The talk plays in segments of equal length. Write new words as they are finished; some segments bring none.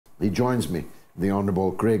He joins me, the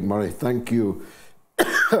Honourable Craig Murray. Thank you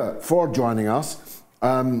for joining us.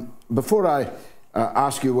 Before I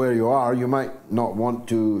ask you where you are, you might not want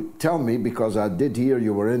to tell me, because I did hear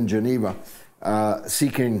you were in Geneva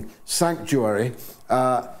seeking sanctuary.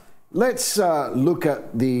 Let's look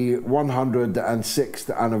at the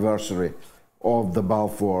 106th anniversary of the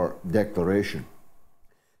Balfour Declaration,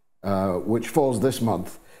 which falls this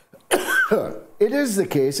month. It is the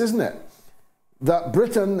case, isn't it, that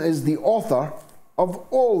Britain is the author of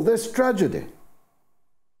all this tragedy?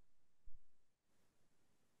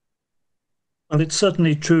 Well, it's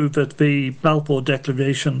certainly true that the Balfour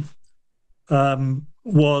Declaration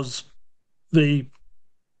was the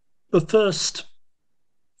first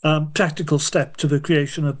practical step to the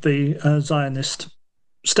creation of the Zionist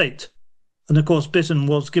state. And of course, Britain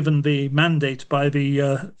was given the mandate by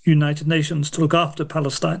the United Nations to look after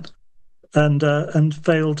Palestine, and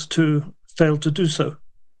failed to do so.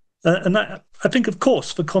 And I think, of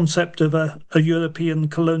course, the concept of a European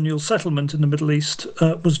colonial settlement in the Middle East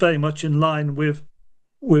was very much in line with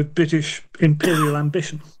British imperial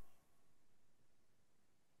ambition.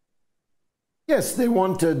 Yes, they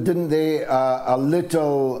wanted, didn't they, a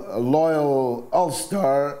little loyal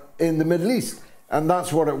Ulster in the Middle East. And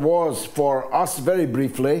that's what it was for us very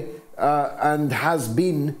briefly, and has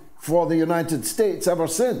been for the United States ever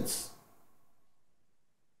since.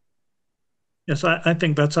 Yes, I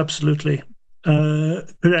think that's absolutely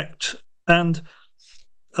correct. And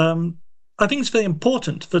I think it's very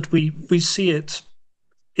important that we see it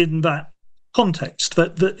in that context,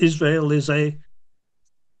 that Israel is a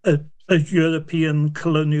European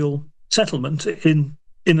colonial settlement in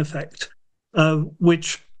effect,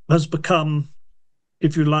 which has become,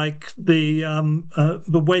 if you like, the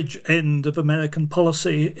wedge end of American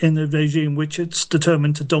policy in a regime which it's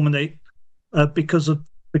determined to dominate because of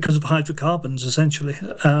hydrocarbons, essentially.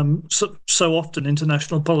 So often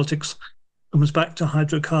international politics comes back to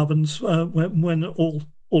hydrocarbons when all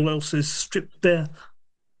else is stripped bare.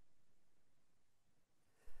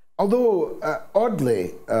 Although,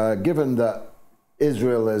 oddly, given that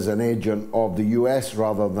Israel is an agent of the US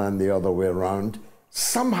rather than the other way around,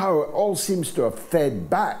 somehow it all seems to have fed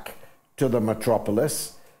back to the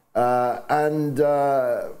metropolis, and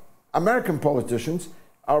American politicians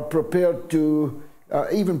are prepared to,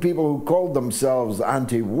 even people who called themselves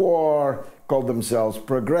anti-war, called themselves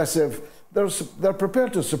progressive, they're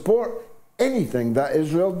prepared to support anything that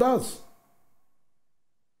Israel does.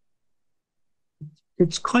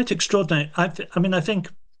 It's quite extraordinary. I think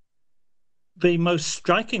the most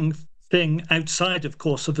striking thing outside, of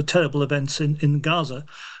course, of the terrible events in Gaza,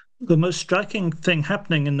 the most striking thing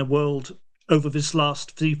happening in the world over this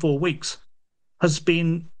last 3-4 weeks has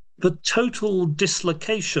been the total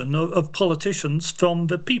dislocation of politicians from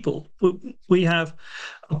the people. We have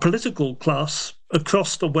a political class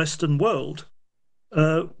across the Western world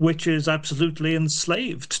which is absolutely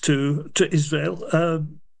enslaved to Israel,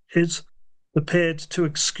 is prepared to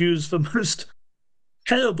excuse the most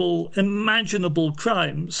terrible imaginable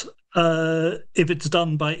crimes if it's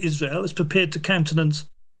done by Israel, is prepared to countenance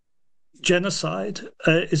genocide,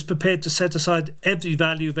 is prepared to set aside every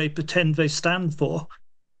value they pretend they stand for,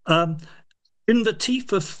 in the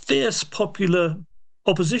teeth of fierce popular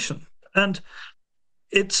opposition. And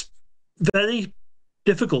it's very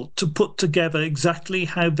difficult to put together exactly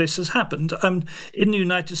how this has happened. In the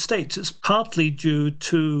United States, it's partly due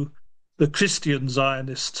to the Christian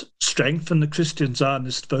Zionist strength and the Christian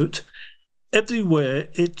Zionist vote. Everywhere,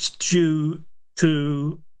 it's due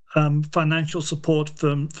to financial support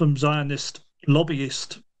from Zionist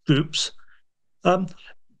lobbyist groups.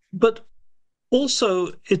 But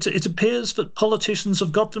also, it appears that politicians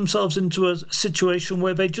have got themselves into a situation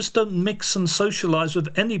where they just don't mix and socialize with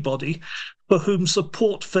anybody for whom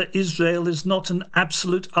support for Israel is not an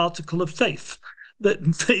absolute article of faith. That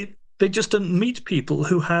they just don't meet people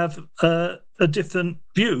who have a different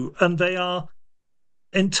view, and they are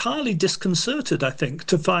entirely disconcerted, I think,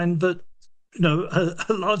 to find that a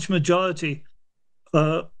large majority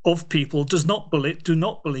of people do not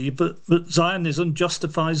believe that Zionism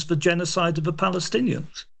justifies the genocide of the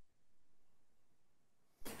Palestinians.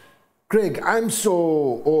 Craig, I'm so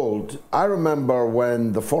old. I remember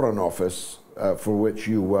when the Foreign Office, for which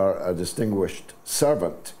you were a distinguished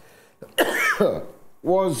servant,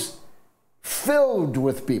 was filled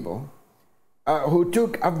with people who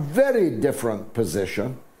took a very different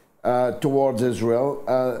position towards Israel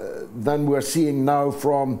than we're seeing now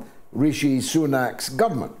from Rishi Sunak's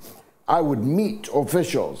government. I would meet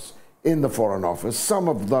officials in the Foreign Office, some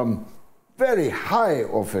of them very high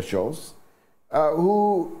officials,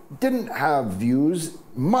 who didn't have views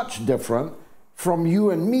much different from you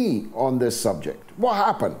and me on this subject? What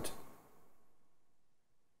happened?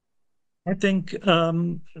 I think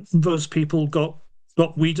those people got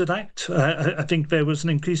weeded out. I think there was an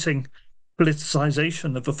increasing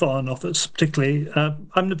politicization of the Foreign Office, particularly,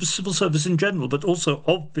 I mean, the civil service in general, but also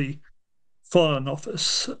of the Foreign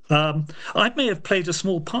Office. I may have played a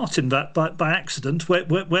small part in that by accident.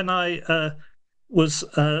 When I was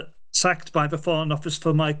sacked by the Foreign Office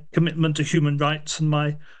for my commitment to human rights and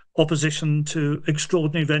my opposition to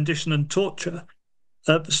extraordinary rendition and torture,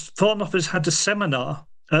 the Foreign Office had a seminar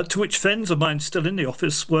to which friends of mine still in the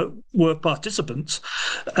office were participants.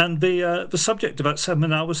 And the subject of that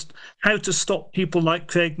seminar was how to stop people like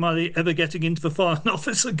Craig Murray ever getting into the Foreign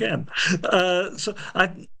Office again. So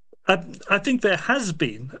I think there has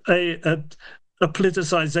been a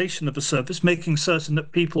politicization of the service, making certain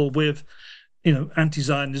that people with,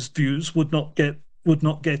 anti-Zionist views would not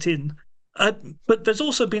get in. But there's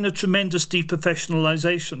also been a tremendous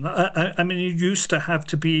deprofessionalization. I mean, you used to have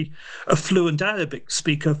to be a fluent Arabic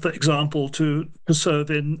speaker, for example, to serve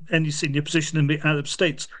in any senior position in the Arab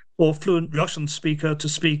states, or fluent Russian speaker to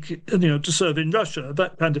speak, to serve in Russia,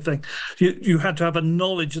 that kind of thing. You had to have a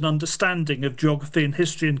knowledge and understanding of geography and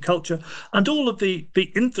history and culture, and all of the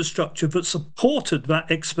infrastructure that supported that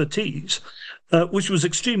expertise, which was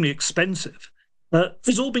extremely expensive.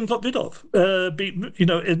 Has all been got rid of,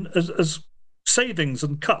 as savings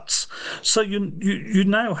and cuts. So you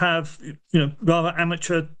now have rather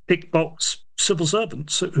amateur tick box civil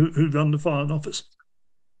servants who run the Foreign Office.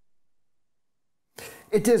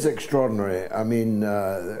 It is extraordinary. I mean,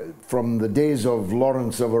 from the days of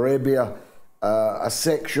Lawrence of Arabia, a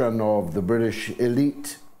section of the British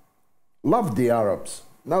elite loved the Arabs.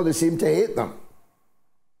 Now they seem to hate them.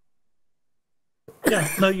 Yeah,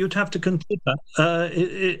 no, you'd have to conclude that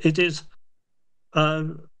it is,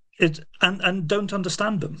 and don't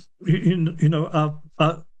understand them.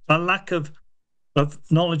 Our lack of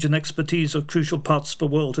knowledge and expertise of crucial parts of the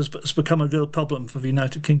world has become a real problem for the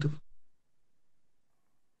United Kingdom.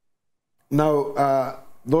 Now,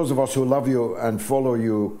 those of us who love you and follow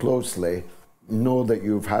you closely know that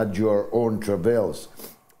you've had your own travails.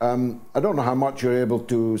 I don't know how much you're able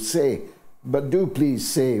to say, but do please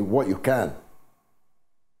say what you can.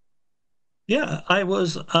 Yeah, I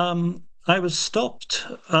was stopped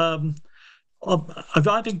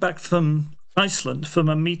arriving back from Iceland from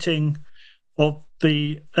a meeting of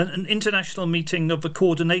an international meeting of the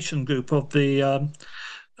coordination group of the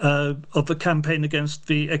campaign against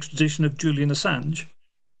the extradition of Julian Assange.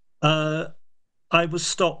 I was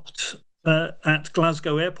stopped at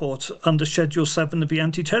Glasgow Airport under Schedule 7 of the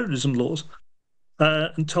anti-terrorism laws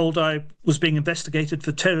and told I was being investigated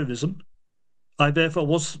for terrorism. I therefore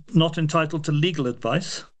was not entitled to legal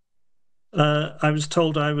advice. I was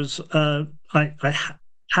told I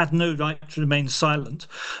had no right to remain silent,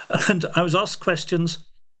 and I was asked questions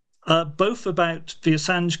both about the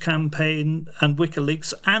Assange campaign and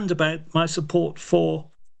WikiLeaks and about my support for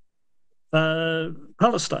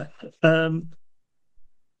Palestine.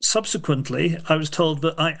 Subsequently, I was told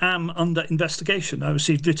that I am under investigation. I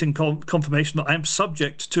received written confirmation that I am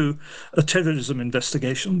subject to a terrorism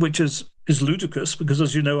investigation, which is ludicrous because,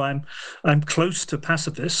 as you know, I'm close to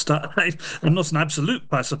pacifist. I'm not an absolute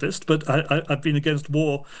pacifist, but I've been against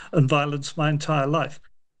war and violence my entire life.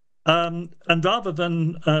 And rather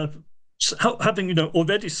than having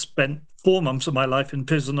already spent 4 months of my life in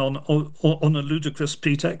prison on a ludicrous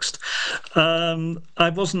pretext, I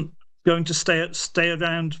wasn't going to stay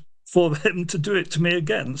around for him to do it to me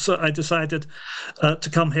again. So I decided to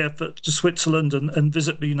come here to Switzerland and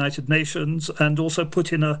visit the United Nations, and also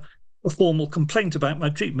put in a formal complaint about my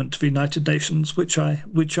treatment to the United Nations, which I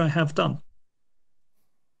have done.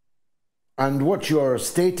 And what's your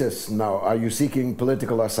status now? Are you seeking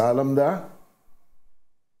political asylum there?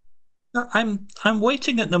 I'm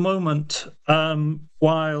waiting at the moment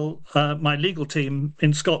while my legal team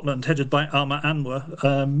in Scotland, headed by Alma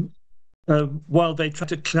Anwar, while they try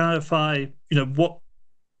to clarify,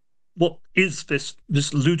 what is this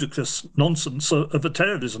ludicrous nonsense of a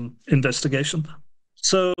terrorism investigation.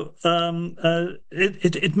 So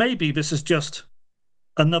it may be this is just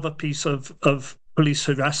another piece of police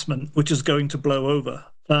harassment which is going to blow over.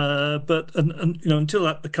 But until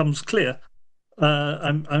that becomes clear,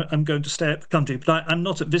 I'm going to stay at the country. But I'm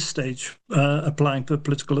not at this stage applying for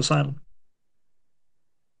political asylum.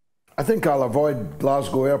 I think I'll avoid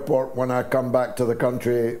Glasgow Airport when I come back to the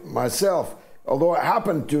country myself, although it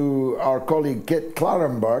happened to our colleague Kit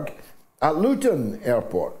Clarenberg at Luton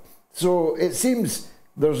Airport. So it seems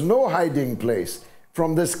there's no hiding place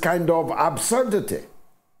from this kind of absurdity.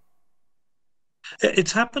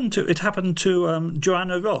 It happened to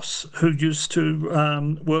Joanna Ross, who used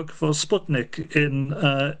to work for Sputnik in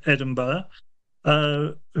Edinburgh,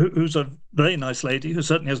 who's a very nice lady who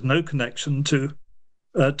certainly has no connection to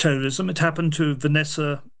terrorism. It happened to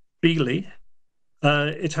Vanessa Beeley.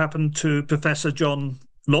 It happened to Professor John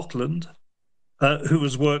Lockland, who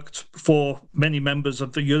has worked for many members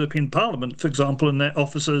of the European Parliament, for example, and their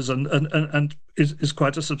officers, and is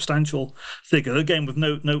quite a substantial figure, again, with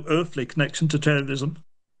no earthly connection to terrorism.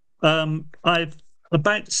 I've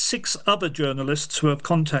about 6 other journalists who have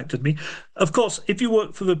contacted me. Of course, if you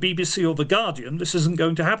work for the BBC or The Guardian, this isn't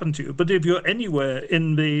going to happen to you. But if you're anywhere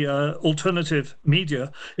in the alternative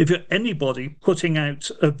media, if you're anybody putting out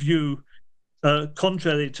a view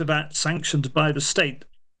contrary to that sanctioned by the state,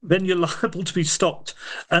 then you're liable to be stopped.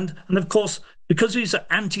 And of course, because these are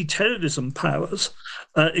anti-terrorism powers,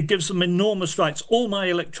 it gives them enormous rights. All my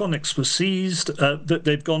electronics were seized, that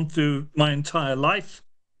they've gone through my entire life.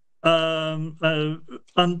 And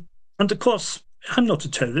of course, I'm not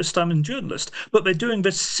a terrorist, I'm a journalist, but they're doing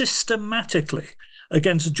this systematically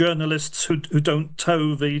against journalists who don't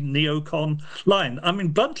toe the neocon line. I mean,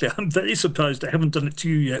 bluntly, I'm very surprised I haven't done it to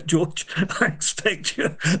you yet, George. I expect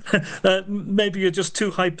you. Maybe you're just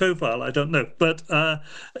too high profile, I don't know. But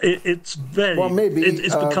it's very... Well, maybe,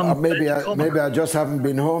 it's become maybe I just haven't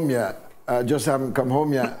been home yet. Just haven't come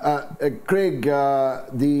home yet. Craig,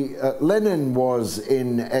 Lenin was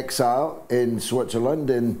in exile in Switzerland,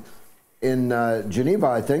 in Geneva,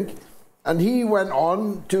 I think, and he went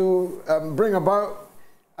on to bring about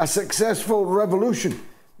a successful revolution.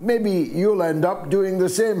 Maybe you'll end up doing the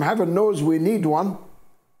same. Heaven knows we need one.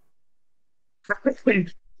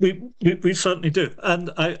 We certainly do, and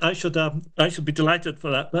I should be delighted for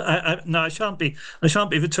that. But I shan't be. I shan't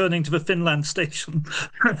be returning to the Finland station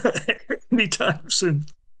anytime soon.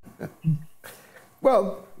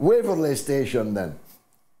 Well, Waverley Station then.